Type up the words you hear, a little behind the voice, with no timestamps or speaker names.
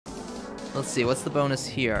Let's see, what's the bonus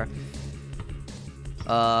here?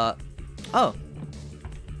 Oh.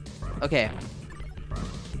 Okay.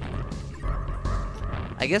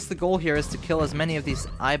 I guess the goal here is to kill as many of these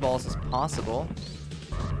eyeballs as possible.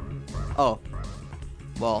 Oh.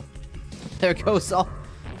 Well, there goes all...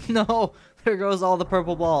 No! There goes all the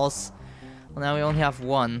purple balls. Well, now we only have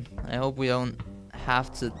one. I hope we don't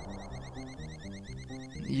have to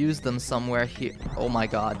use them somewhere here. Oh my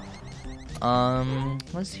god.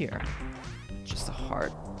 What's here? Just a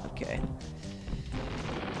heart. Okay.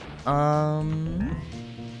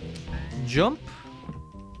 Jump.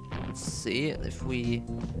 Let's see if we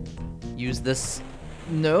use this.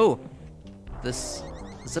 No! This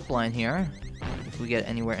zip line here. If we get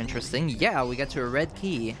anywhere interesting. Yeah, we get to a red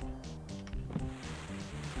key.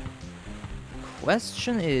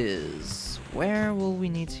 Question is, where will we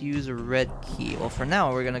need to use a red key? Well, for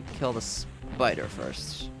now, we're gonna kill the spider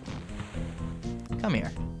first. Come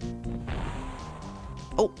here.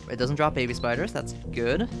 Oh, it doesn't drop baby spiders. That's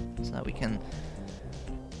good. So that we can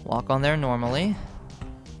walk on there normally.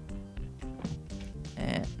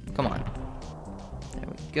 And come on. There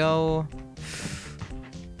we go.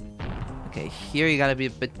 Okay, here you gotta be a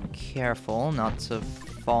bit careful not to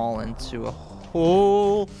fall into a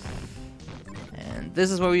hole. And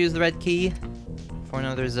this is where we use the red key. For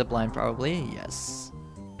another zipline, probably. Yes.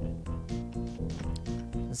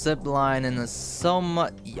 Zipline and a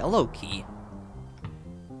somewhat yellow key.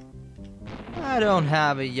 I don't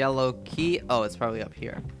have a yellow key. Oh, it's probably up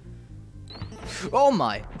here. Oh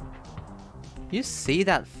my! You see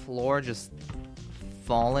that floor just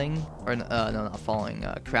falling? Or, no, not falling,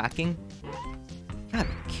 cracking? Gotta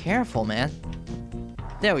be careful, man.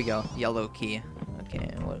 There we go, yellow key. Okay,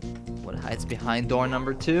 what hides behind door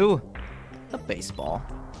number 2? A baseball.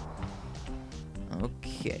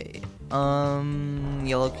 Okay.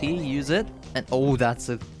 Yellow key, use it. And oh, that's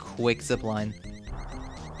a quick zipline.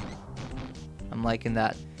 I'm liking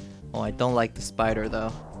that. Oh, I don't like the spider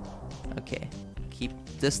though. Okay. Keep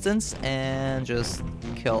distance and just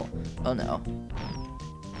kill. Oh no.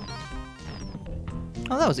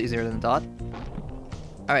 Oh, that was easier than I thought.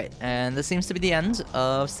 Alright, and this seems to be the end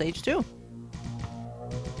of stage 2.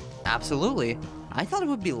 Absolutely. I thought it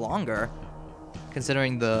would be longer.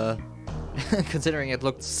 Considering the... considering it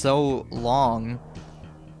looked so long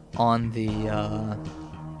on the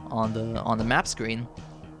map screen.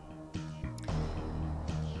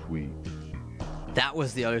 Sweet. That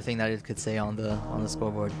was the other thing that it could say on the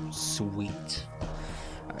scoreboard. Sweet.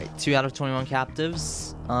 Alright, 2 out of 21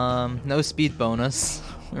 captives. No speed bonus.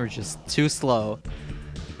 We're just too slow.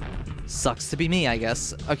 Sucks to be me, I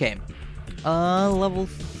guess. Okay. Level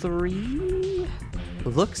 3?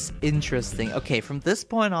 Looks interesting. Okay, from this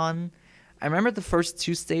point on, I remember the first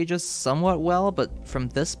 2 stages somewhat well, but from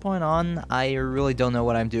this point on, I really don't know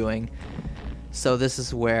what I'm doing. So this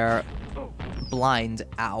is where blind,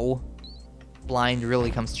 blind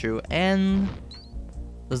really comes true. And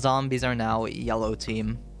the zombies are now yellow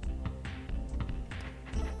team.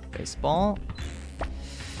 Baseball.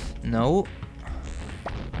 No.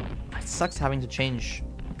 It sucks having to change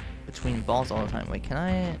between balls all the time. Wait, can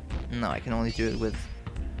I? No, I can only do it with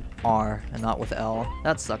R and not with L.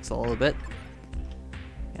 That sucks a little bit.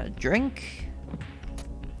 Got a drink.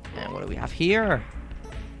 And what do we have here?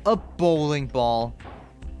 A bowling ball.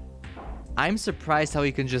 I'm surprised how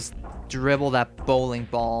he can just dribble that bowling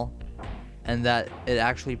ball and that it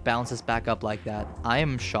actually bounces back up like that. I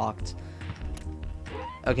am shocked.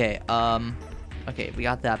 Okay, okay, we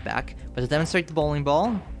got that back. But to demonstrate the bowling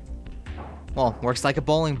ball, well, works like a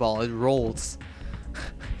bowling ball. It rolls.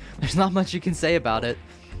 There's not much you can say about it.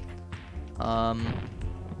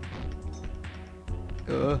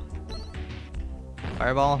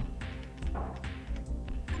 Fireball.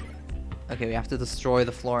 Okay, we have to destroy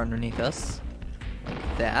the floor underneath us.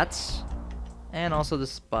 Like that. And also the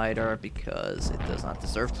spider, because it does not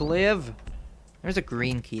deserve to live. There's a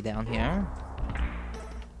green key down here.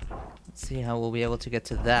 Let's see how we'll be able to get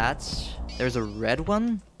to that. There's a red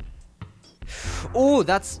one. Oh,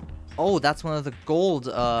 that's one of the gold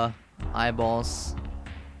eyeballs.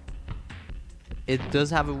 It does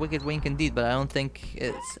have a wicked wink indeed, but I don't think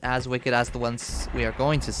it's as wicked as the ones we are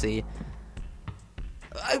going to see.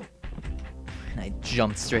 And I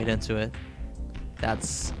jumped straight into it.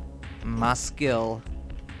 That's my skill.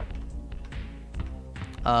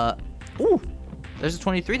 Ooh! There's a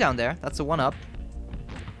 23 down there. That's a 1-up.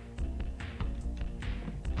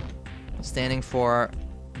 Standing for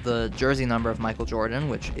the jersey number of Michael Jordan,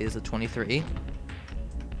 which is a 23.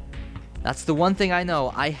 That's the one thing I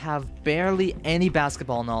know. I have barely any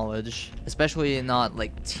basketball knowledge, especially not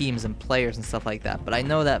like teams and players and stuff like that. But I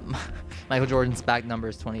know that Michael Jordan's back number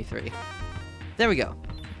is 23. There we go.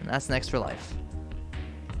 And that's next for life.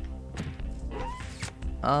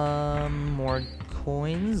 More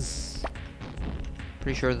coins.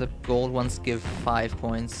 Pretty sure the gold ones give 5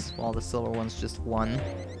 coins, while the silver ones just 1.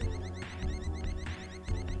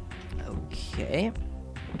 Okay.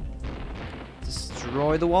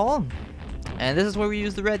 Destroy the wall. And this is where we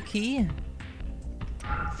use the red key.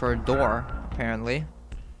 For a door, apparently.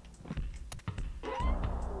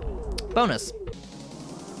 Bonus.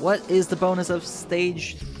 What is the bonus of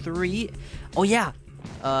stage 3? Oh yeah!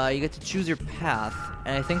 You get to choose your path.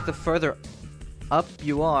 And I think the further up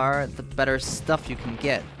you are, the better stuff you can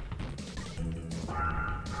get.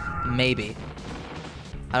 Maybe.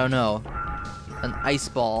 I don't know. An ice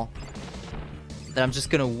ball that I'm just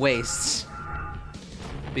gonna waste.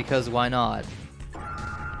 Because why not?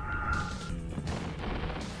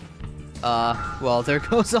 Well, there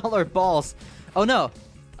goes all our balls. Oh no!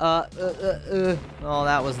 Oh,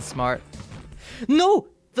 that wasn't smart. No!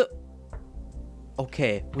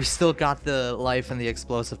 Okay, we still got the life and the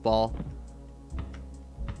explosive ball.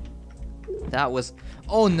 That was...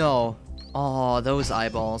 Oh no! Oh, those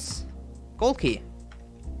eyeballs. Gold key.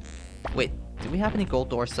 Wait, do we have any gold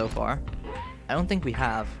doors so far? I don't think we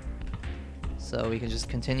have. So we can just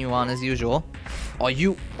continue on as usual. Oh,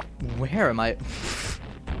 you... Where am I...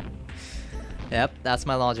 Yep, that's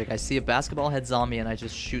my logic. I see a basketball head zombie and I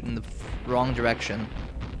just shoot in the wrong direction.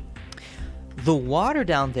 The water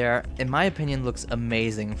down there, in my opinion, looks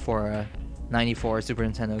amazing for a 94 Super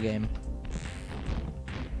Nintendo game.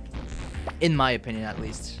 In my opinion, at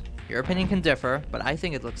least. Your opinion can differ, but I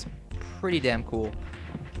think it looks pretty damn cool.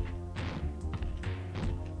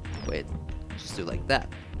 Wait, just do like that.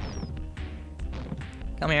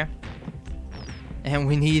 Come here. And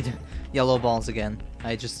we need yellow balls again.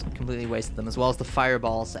 I just completely wasted them, as well as the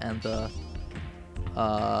fireballs and the...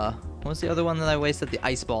 what was the other one that I wasted? The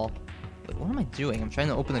ice ball. Wait, what am I doing? I'm trying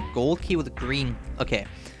to open a gold key with a green... Okay.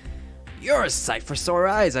 You're a sight for sore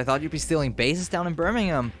eyes. I thought you'd be stealing bases down in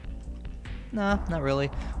Birmingham. Nah, not really.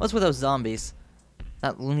 What's with those zombies?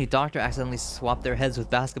 That loony doctor accidentally swapped their heads with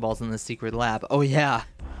basketballs in the secret lab. Oh yeah,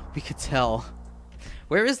 we could tell.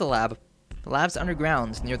 Where is the lab? The lab's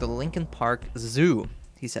underground, near the Lincoln Park Zoo.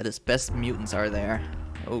 He said his best mutants are there.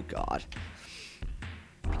 Oh god.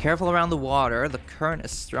 Be careful around the water. The current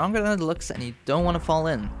is stronger than it looks and you don't want to fall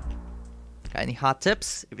in. Got any hot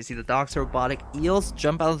tips? If you see the doc's robotic eels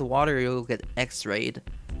jump out of the water, you'll get x-rayed.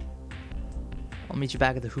 I'll meet you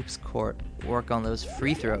back at the hoops court. Work on those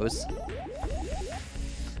free throws.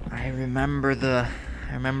 I remember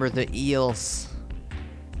the eels.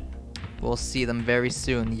 We'll see them very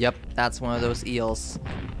soon. Yep, that's one of those eels.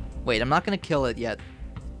 Wait, I'm not gonna kill it yet.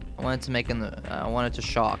 I wanted to make I wanted to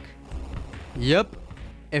shock. Yep.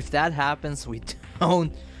 If that happens, we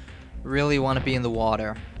don't really want to be in the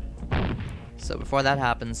water. So before that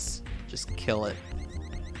happens, just kill it.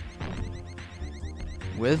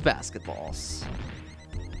 With basketballs.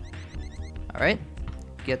 Alright.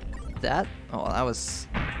 Get that. Oh, that was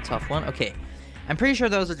a tough one. Okay. I'm pretty sure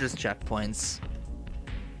those are just checkpoints.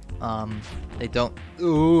 They don't...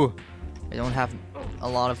 Ooh! They don't have a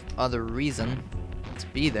lot of other reason to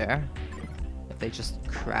be there. If they just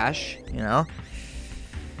crash, you know?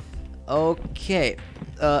 Okay.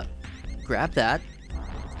 Grab that.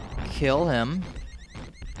 Kill him.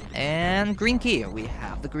 And green key. We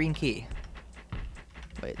have the green key.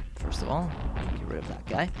 Wait, first of all, get rid of that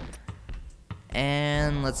guy.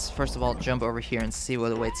 And let's first of all jump over here and see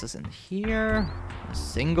what awaits us in here. A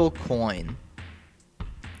single coin.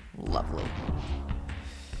 Lovely.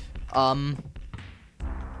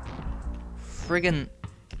 Friggin...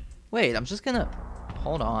 Wait, I'm just gonna...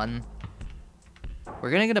 Hold on.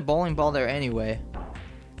 We're gonna get a bowling ball there anyway.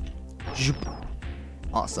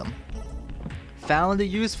 Awesome. Found a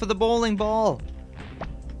use for the bowling ball!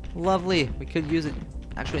 Lovely. We could use it...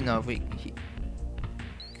 Actually, no, if we...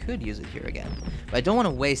 could use it here again. But I don't want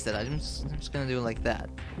to waste it. I'm just gonna do it like that.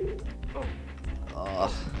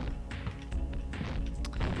 Ugh.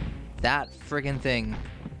 That friggin' thing.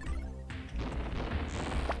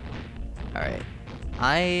 Alright.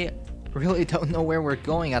 I really don't know where we're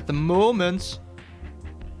going at the moment.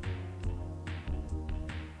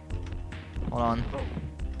 Hold on.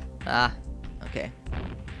 Ah, okay.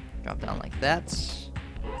 Drop down like that.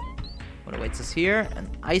 What awaits us here? An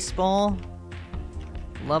ice ball.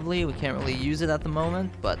 Lovely. We can't really use it at the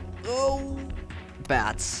moment, but... Oh!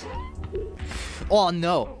 Bats. Oh,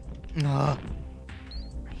 no! Ugh.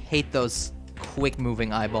 I hate those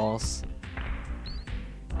quick-moving eyeballs.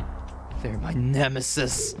 They're my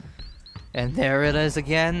nemesis. And there it is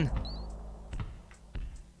again.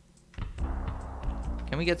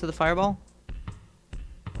 Can we get to the fireball?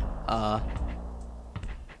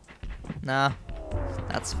 Nah,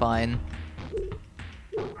 that's fine.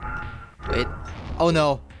 Wait. Oh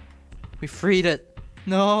no. We freed it.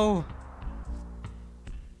 No.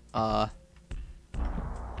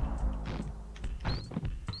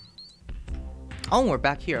 Oh, we're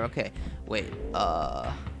back here. Okay. Wait.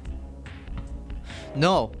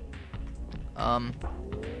 No.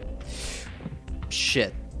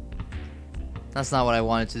 Shit. That's not what I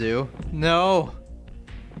wanted to do. No.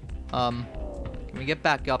 Can we get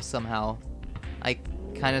back up somehow? I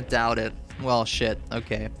kind of doubt it. Well, shit.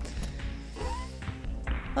 Okay.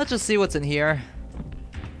 Let's just see what's in here.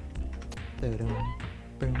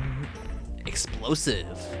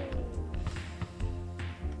 Explosive.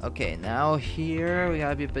 Okay, now here we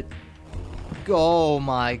gotta be a bit... Oh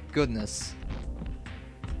my goodness.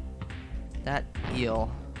 That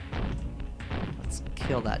eel. Let's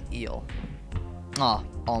kill that eel. Ah,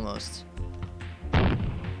 almost.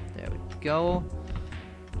 There we go.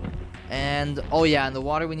 And, oh yeah, in the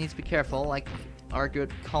water we need to be careful. Like our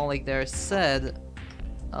good colleague there said,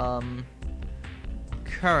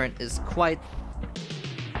 current is quite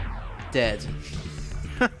dead.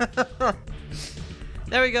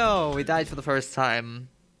 There we go! We died for the first time.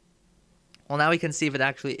 Well, now we can see if it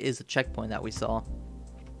actually is a checkpoint that we saw.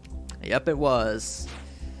 Yep, it was.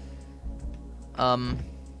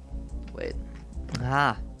 Wait.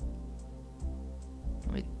 Ah.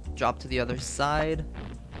 Let me drop to the other side.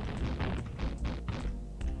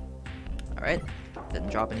 Alright. Didn't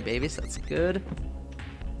drop any babies, that's good.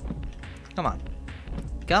 Come on.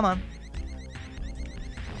 Come on.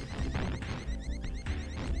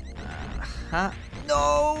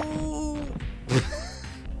 No!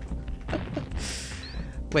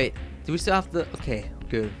 Wait, do we still have the... Okay,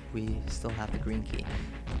 good. We still have the green key.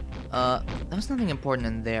 There's nothing important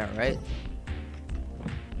in there, right?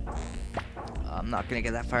 I'm not gonna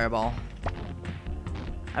get that fireball.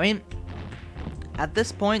 I mean, at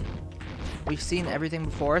this point, we've seen everything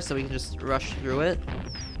before, so we can just rush through it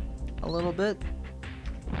a little bit.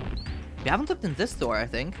 We haven't looked in this door, I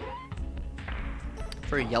think.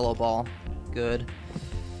 For a yellow ball. Good.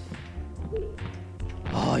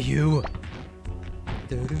 Oh, you!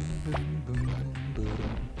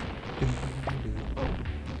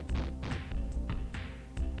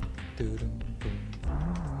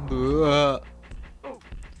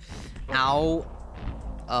 Ow.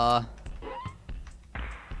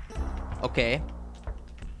 Okay.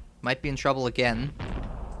 Might be in trouble again.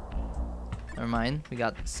 Never mind. We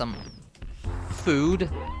got some food.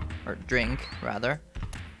 Or drink, rather.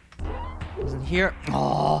 Isn't here?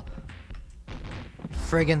 Oh!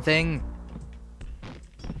 Friggin' thing.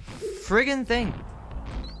 Friggin' thing.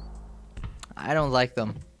 I don't like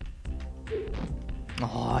them.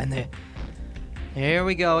 Oh, and they... Here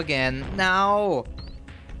we go again. Now!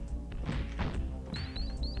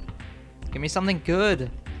 Give me something good.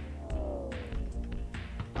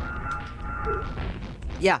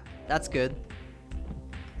 Yeah, that's good.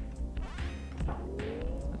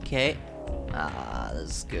 Okay. Ah, this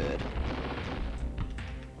is good.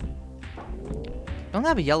 Don't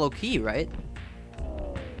have a yellow key, right?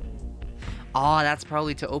 Oh, that's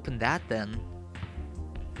probably to open that then.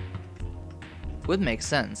 Would make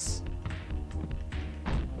sense.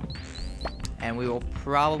 And we will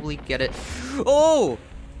probably get it. Oh!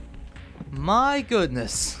 My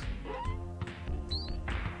goodness.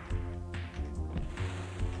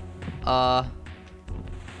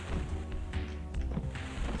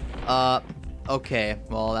 Okay.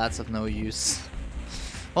 Well, that's of no use.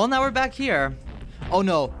 Well, now we're back here. Oh,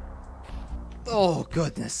 no. Oh,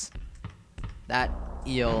 goodness. That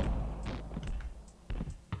eel.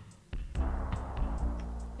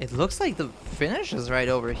 It looks like the finish is right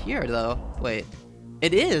over here, though. Wait.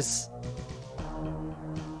 It is.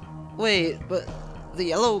 Wait, but the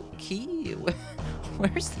yellow key?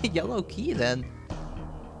 Where's the yellow key, then?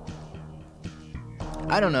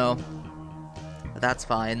 I don't know. But that's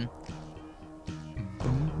fine.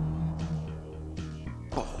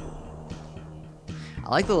 I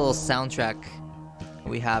like the little soundtrack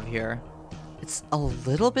we have here. It's a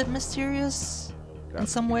little bit mysterious in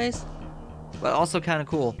some ways, but also kind of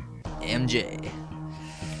cool. MJ.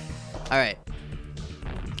 Alright.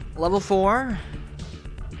 Level 4.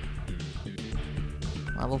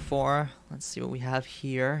 Level 4. Let's see what we have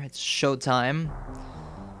here. It's showtime.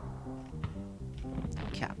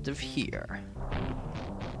 Captive here.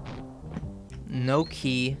 No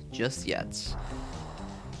key just yet.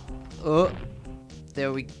 Oh,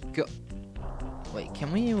 there we go. Wait,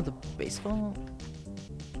 can we with a baseball?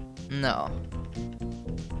 No.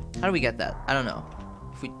 How do we get that? I don't know.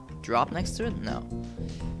 If we drop next to it? No.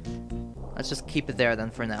 Let's just keep it there then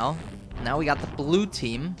for now. Now we got the blue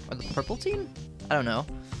team, or the purple team? I don't know.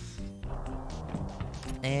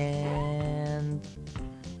 And...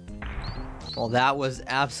 well, that was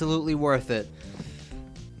absolutely worth it.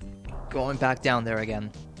 Going back down there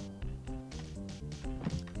again.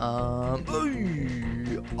 Oh,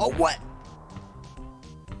 what?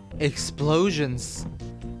 Explosions.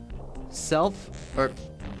 Or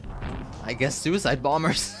I guess suicide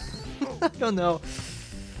bombers. I don't know.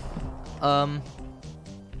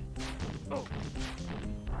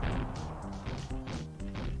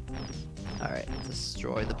 Alright,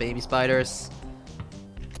 destroy the baby spiders.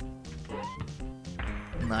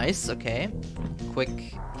 Nice, okay.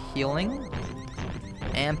 Quick healing.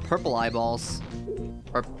 And purple eyeballs.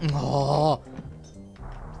 Or, oh!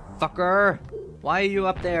 Fucker! Why are you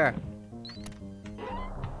up there?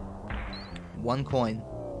 1 coin.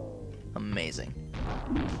 Amazing.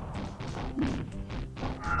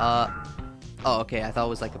 Oh, okay, I thought it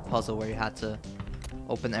was like a puzzle where you had to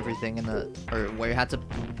open everything in a... or where you had to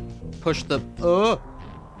push the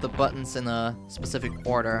buttons in a specific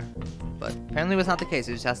order. But apparently it was not the case.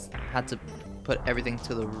 You just had to put everything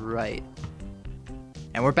to the right.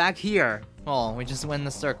 And we're back here! Oh, we just went in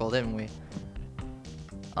a circle, didn't we?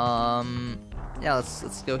 Yeah,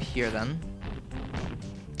 let's go here then.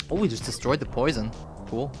 Oh, we just destroyed the poison.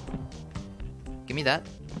 Cool. Give me that.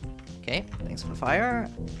 Okay, thanks for the fire.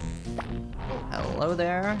 Hello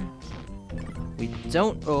there. We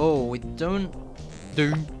don't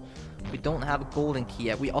have a golden key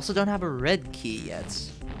yet. We also don't have a red key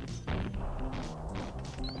yet.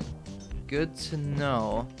 Good to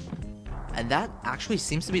know. And that actually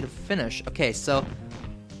seems to be the finish. Okay, so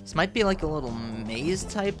this might be like a little maze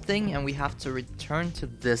type thing, and we have to return to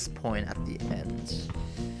this point at the end.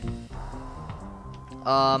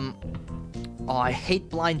 Oh, I hate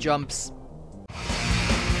blind jumps.